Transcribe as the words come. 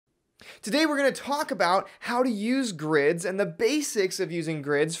Today we're going to talk about how to use grids and the basics of using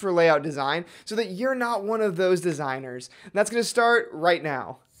grids for layout design so that you're not one of those designers. And that's going to start right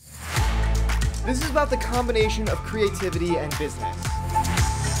now. This is about the combination of creativity and business.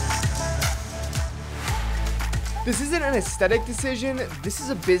 This isn't an aesthetic decision, this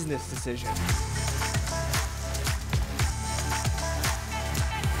is a business decision.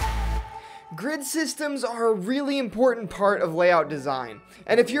 Grid systems are a really important part of layout design.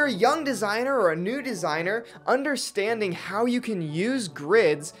 And if you're a young designer or a new designer, understanding how you can use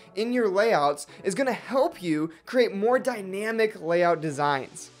grids in your layouts is going to help you create more dynamic layout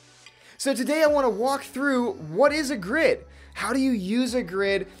designs. So today I want to walk through what is a grid, how do you use a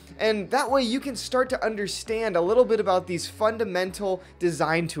grid, and that way you can start to understand a little bit about these fundamental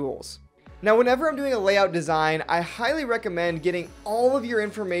design tools. Now, whenever I'm doing a layout design, I highly recommend getting all of your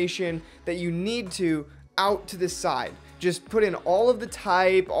information that you need to out to the side. Just put in all of the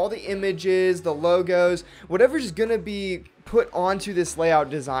type, all the images, the logos, whatever's gonna be put onto this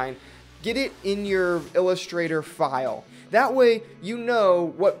layout design. Get it in your Illustrator file. That way you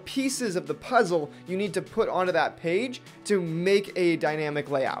know what pieces of the puzzle you need to put onto that page to make a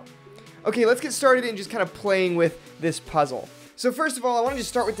dynamic layout. Okay, let's get started in just kind of playing with this puzzle. So first of all, I want to just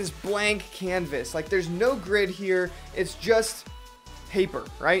start with this blank canvas. Like, there's no grid here, it's just paper,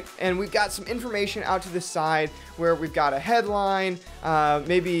 right? And we've got some information out to the side where we've got a headline,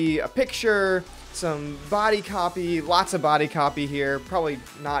 maybe a picture, some body copy, lots of body copy here, probably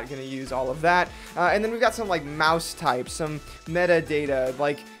not going to use all of that. And then we've got some like mouse types, some metadata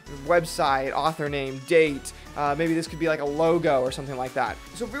like website, author name, date, maybe this could be like a logo or something like that.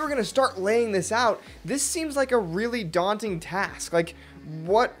 So if we were going to start laying this out, this seems like a really daunting task. Like,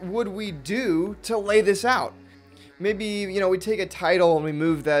 what would we do to lay this out? Maybe, you know, we take a title and we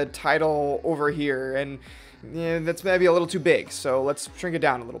move the title over here, and that's maybe a little too big, so let's shrink it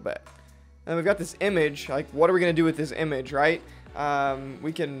down a little bit. And we've got this image, like, what are we going to do with this image, right?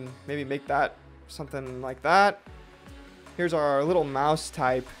 We can maybe make that something like that. Here's our little mouse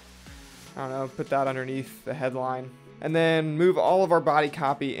type. I don't know, put that underneath the headline. And then move all of our body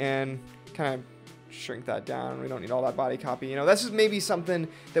copy in, kind of shrink that down. We don't need all that body copy. You know, this is maybe something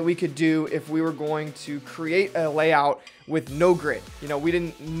that we could do if we were going to create a layout with no grid. You know, we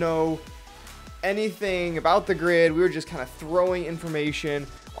didn't know anything about the grid. We were just kind of throwing information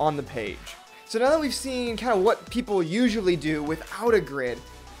on the page. So now that we've seen kind of what people usually do without a grid,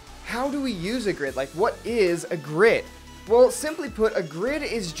 how do we use a grid? Like, what is a grid? Well, simply put, a grid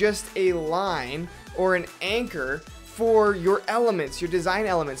is just a line or an anchor for your elements, your design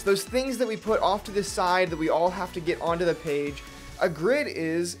elements, those things that we put off to the side that we all have to get onto the page. A grid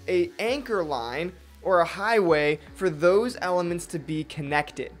is an anchor line or a highway for those elements to be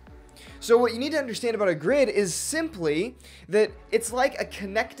connected. So what you need to understand about a grid is simply that it's like a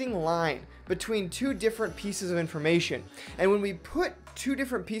connecting line between two different pieces of information. And when we put two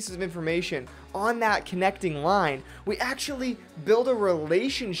different pieces of information on that connecting line, we actually build a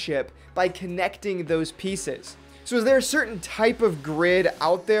relationship by connecting those pieces. So is there a certain type of grid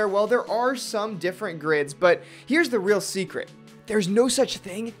out there? Well, there are some different grids, but here's the real secret. There's no such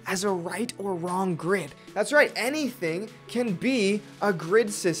thing as a right or wrong grid. That's right, anything can be a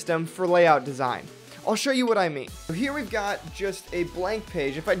grid system for layout design. I'll show you what I mean. So here we've got just a blank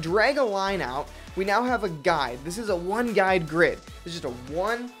page. If I drag a line out, we now have a guide. This is a one guide grid. It's just a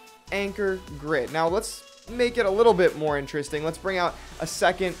one anchor grid. Now let's make it a little bit more interesting. Let's bring out a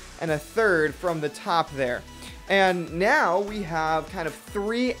second and a third from the top there. And now we have kind of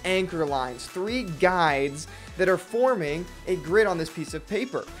three anchor lines, three guides that are forming a grid on this piece of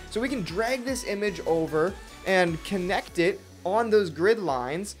paper. So we can drag this image over and connect it on those grid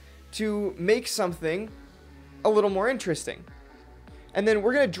lines to make something a little more interesting. And then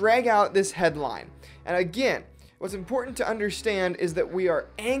we're going to drag out this headline. And again, what's important to understand is that we are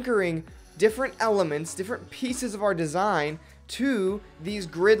anchoring different elements, different pieces of our design to these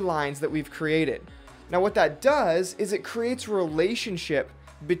grid lines that we've created. Now what that does is it creates a relationship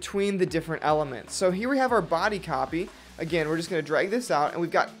between the different elements. So here we have our body copy. Again, we're just going to drag this out, and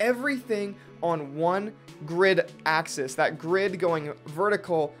we've got everything on one grid axis, that grid going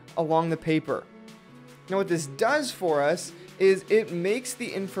vertical along the paper. Now what this does for us is it makes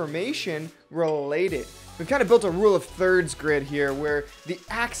the information related. We've kind of built a rule of thirds grid here where the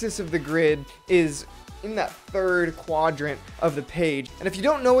axis of the grid is in that third quadrant of the page. And if you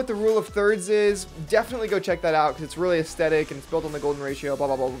don't know what the rule of thirds is, definitely go check that out because it's really aesthetic and it's built on the golden ratio, blah,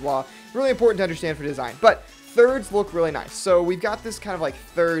 blah, blah, blah, blah. Really important to understand for design. But thirds look really nice. So we've got this kind of like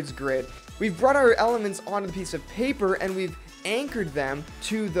thirds grid. We've brought our elements onto the piece of paper and we've anchored them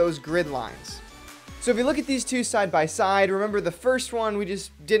to those grid lines. So if you look at these two side by side, remember the first one, we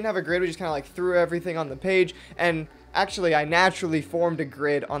just didn't have a grid, we just kind of like threw everything on the page, and actually I naturally formed a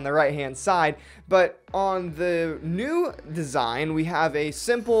grid on the right hand side. But on the new design, we have a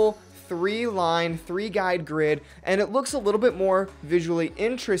simple 3-line, 3-guide grid, and it looks a little bit more visually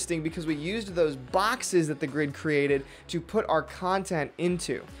interesting because we used those boxes that the grid created to put our content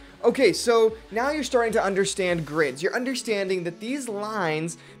into. Okay, so now you're starting to understand grids. You're understanding that these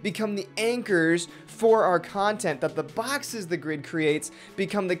lines become the anchors for our content, that the boxes the grid creates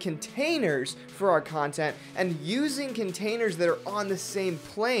become the containers for our content, and using containers that are on the same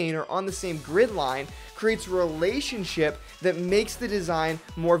plane or on the same grid line creates a relationship that makes the design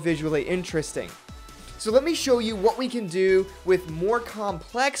more visually interesting. So let me show you what we can do with more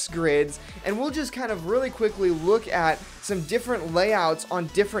complex grids, and we'll just kind of really quickly look at some different layouts on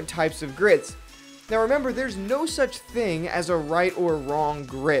different types of grids. Now remember, there's no such thing as a right or wrong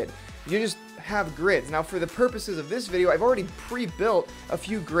grid. You just have grids. Now for the purposes of this video, I've already pre-built a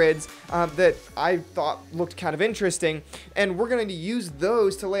few grids that I thought looked kind of interesting, and we're going to use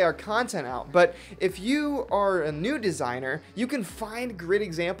those to lay our content out. But if you are a new designer, you can find grid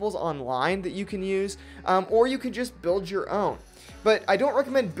examples online that you can use, or you can just build your own. But I don't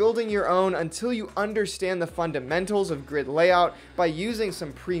recommend building your own until you understand the fundamentals of grid layout by using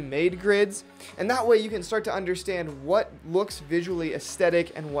some pre-made grids, and that way you can start to understand what looks visually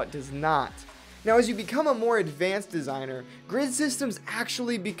aesthetic and what does not. Now, as you become a more advanced designer, grid systems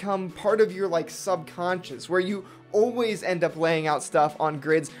actually become part of your subconscious, where you always end up laying out stuff on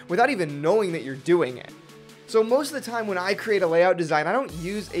grids without even knowing that you're doing it. So most of the time when I create a layout design, I don't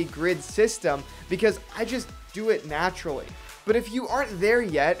use a grid system because I just do it naturally. But if you aren't there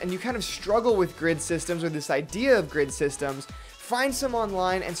yet and you kind of struggle with grid systems or this idea of grid systems, find some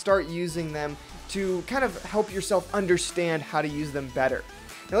online and start using them to kind of help yourself understand how to use them better.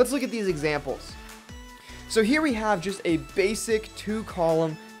 Now let's look at these examples. So here we have just a basic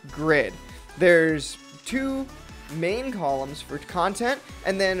 2-column grid. There's 2 main columns for content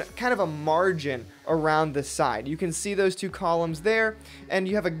and then kind of a margin around the side. You can see those 2 columns there, and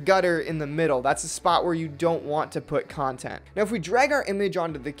you have a gutter in the middle. That's a spot where you don't want to put content. Now if we drag our image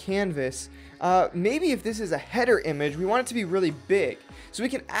onto the canvas, maybe if this is a header image, we want it to be really big. So we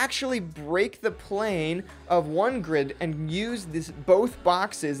can actually break the plane of one grid and use both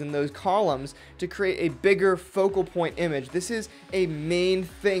boxes in those columns to create a bigger focal point image. This is a main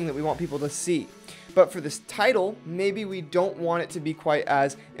thing that we want people to see. But for this title, maybe we don't want it to be quite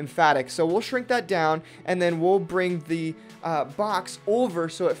as emphatic. So we'll shrink that down, and then we'll bring the box over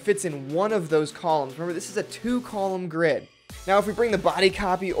so it fits in one of those columns. Remember, this is a 2-column grid. Now if we bring the body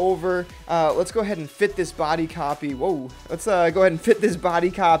copy over, let's go ahead and fit this body copy. Whoa, let's go ahead and fit this body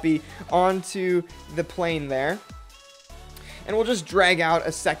copy onto the plane there. And we'll just drag out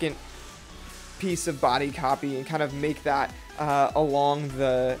a second piece of body copy and kind of make that along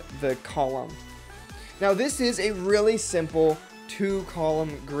the column. Now this is a really simple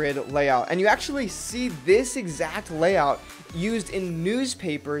 2-column grid layout, and you actually see this exact layout used in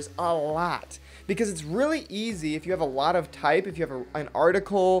newspapers a lot because it's really easy if you have a lot of type, if you have an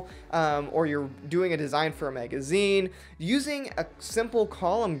article or you're doing a design for a magazine. Using a simple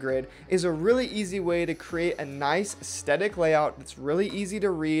column grid is a really easy way to create a nice aesthetic layout that's really easy to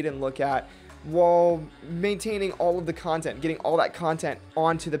read and look at while maintaining all of the content, getting all that content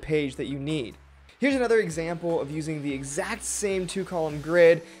onto the page that you need. Here's another example of using the exact same 2-column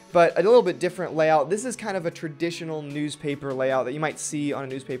grid, but a little bit different layout. This is kind of a traditional newspaper layout that you might see on a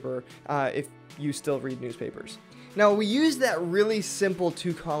newspaper if you still read newspapers. Now we use that really simple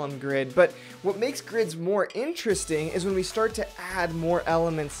 2-column grid, but what makes grids more interesting is when we start to add more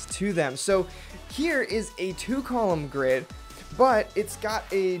elements to them. So here is a 2-column grid, but it's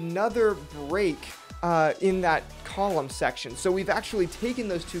got another break in that column section. So we've actually taken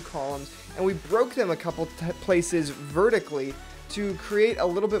those 2 columns and we broke them a couple places vertically to create a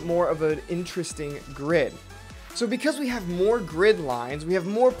little bit more of an interesting grid. So because we have more grid lines, we have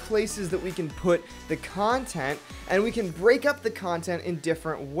more places that we can put the content, and we can break up the content in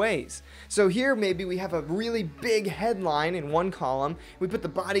different ways. So here maybe we have a really big headline in one column, we put the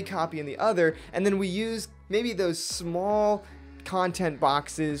body copy in the other, and then we use maybe those small content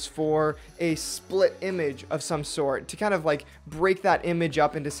boxes for a split image of some sort to kind of break that image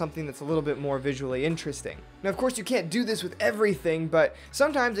up into something that's a little bit more visually interesting. Now of course you can't do this with everything, but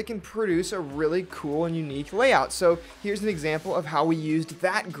sometimes it can produce a really cool and unique layout. So here's an example of how we used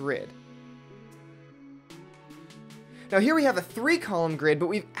that grid. Now here we have a 3-column grid, but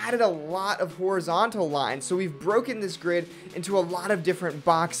we've added a lot of horizontal lines, so we've broken this grid into a lot of different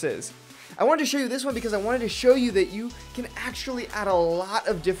boxes. I wanted to show you this one because I wanted to show you that you can actually add a lot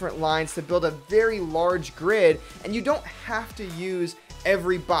of different lines to build a very large grid, and you don't have to use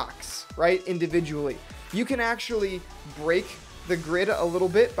every box, right, individually. You can actually break the grid a little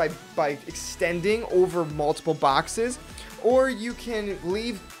bit by extending over multiple boxes, or you can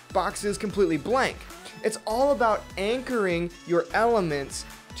leave boxes completely blank. It's all about anchoring your elements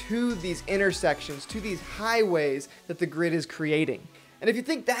to these intersections, to these highways that the grid is creating. And if you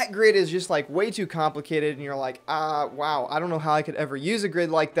think that grid is just like way too complicated and you're like, wow, I don't know how I could ever use a grid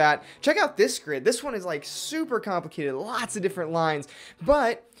like that, check out this grid. This one is like super complicated, lots of different lines,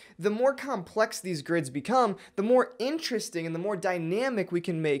 but the more complex these grids become, the more interesting and the more dynamic we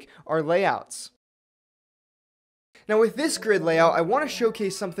can make our layouts. Now with this grid layout, I want to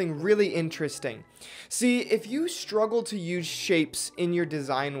showcase something really interesting. See, if you struggle to use shapes in your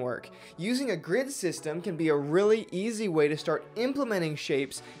design work, using a grid system can be a really easy way to start implementing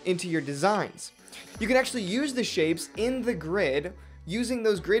shapes into your designs. You can actually use the shapes in the grid, using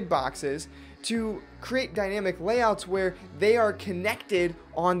those grid boxes, to create dynamic layouts where they are connected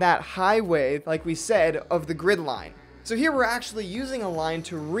on that highway, like we said, of the grid line. So here we're actually using a line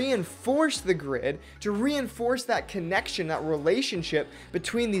to reinforce the grid, to reinforce that connection, that relationship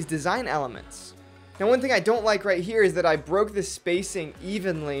between these design elements. Now one thing I don't like right here is that I broke the spacing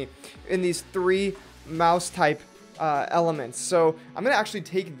evenly in these three mouse type elements. So I'm going to actually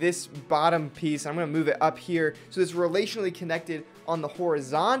take this bottom piece, I'm going to move it up here so it's relationally connected on the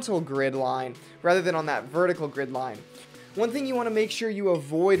horizontal grid line rather than on that vertical grid line. One thing you want to make sure you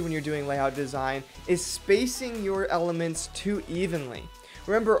avoid when you're doing layout design is spacing your elements too evenly.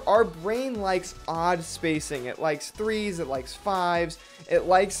 Remember, our brain likes odd spacing. It likes 3s, it likes 5s, it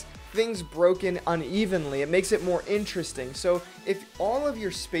likes things broken unevenly. It makes it more interesting. So if all of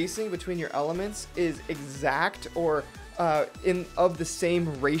your spacing between your elements is exact or of the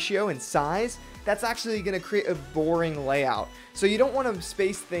same ratio and size, that's actually going to create a boring layout. So you don't want to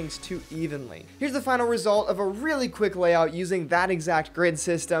space things too evenly. Here's the final result of a really quick layout using that exact grid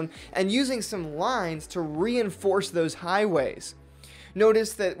system and using some lines to reinforce those highways.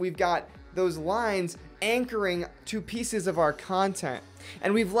 Notice that we've got those lines anchoring two pieces of our content,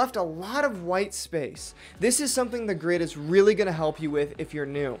 and we've left a lot of white space. This is something the grid is really going to help you with if you're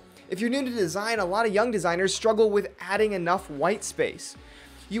new. If you're new to design, a lot of young designers struggle with adding enough white space.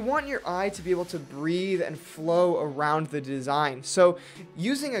 You want your eye to be able to breathe and flow around the design. So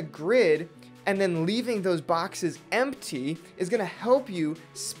using a grid and then leaving those boxes empty is going to help you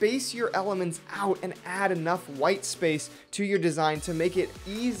space your elements out and add enough white space to your design to make it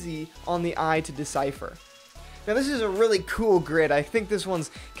easy on the eye to decipher. Now this is a really cool grid. I think this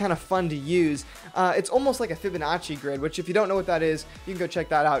one's kind of fun to use. It's almost like a Fibonacci grid, which if you don't know what that is, you can go check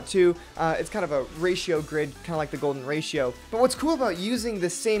that out too. It's kind of a ratio grid, kind of like the golden ratio. But what's cool about using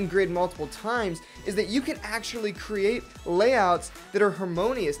the same grid multiple times is that you can actually create layouts that are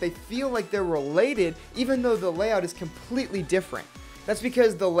harmonious. They feel like they're related even though the layout is completely different. That's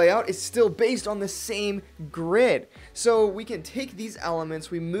because the layout is still based on the same grid. So we can take these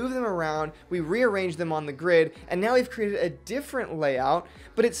elements, we move them around, we rearrange them on the grid, and now we've created a different layout,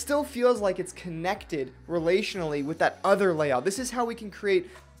 but it still feels like it's connected relationally with that other layout. This is how we can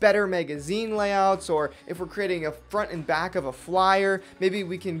create better magazine layouts, or if we're creating a front and back of a flyer, maybe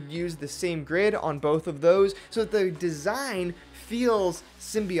we can use the same grid on both of those so that the design feels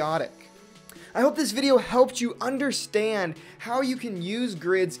symbiotic. I hope this video helped you understand how you can use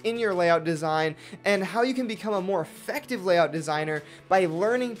grids in your layout design and how you can become a more effective layout designer by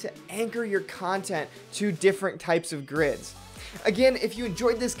learning to anchor your content to different types of grids. Again, if you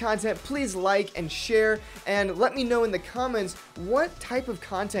enjoyed this content, please like and share, and let me know in the comments what type of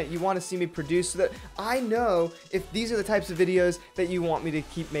content you want to see me produce so that I know if these are the types of videos that you want me to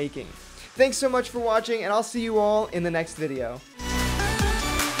keep making. Thanks so much for watching, and I'll see you all in the next video.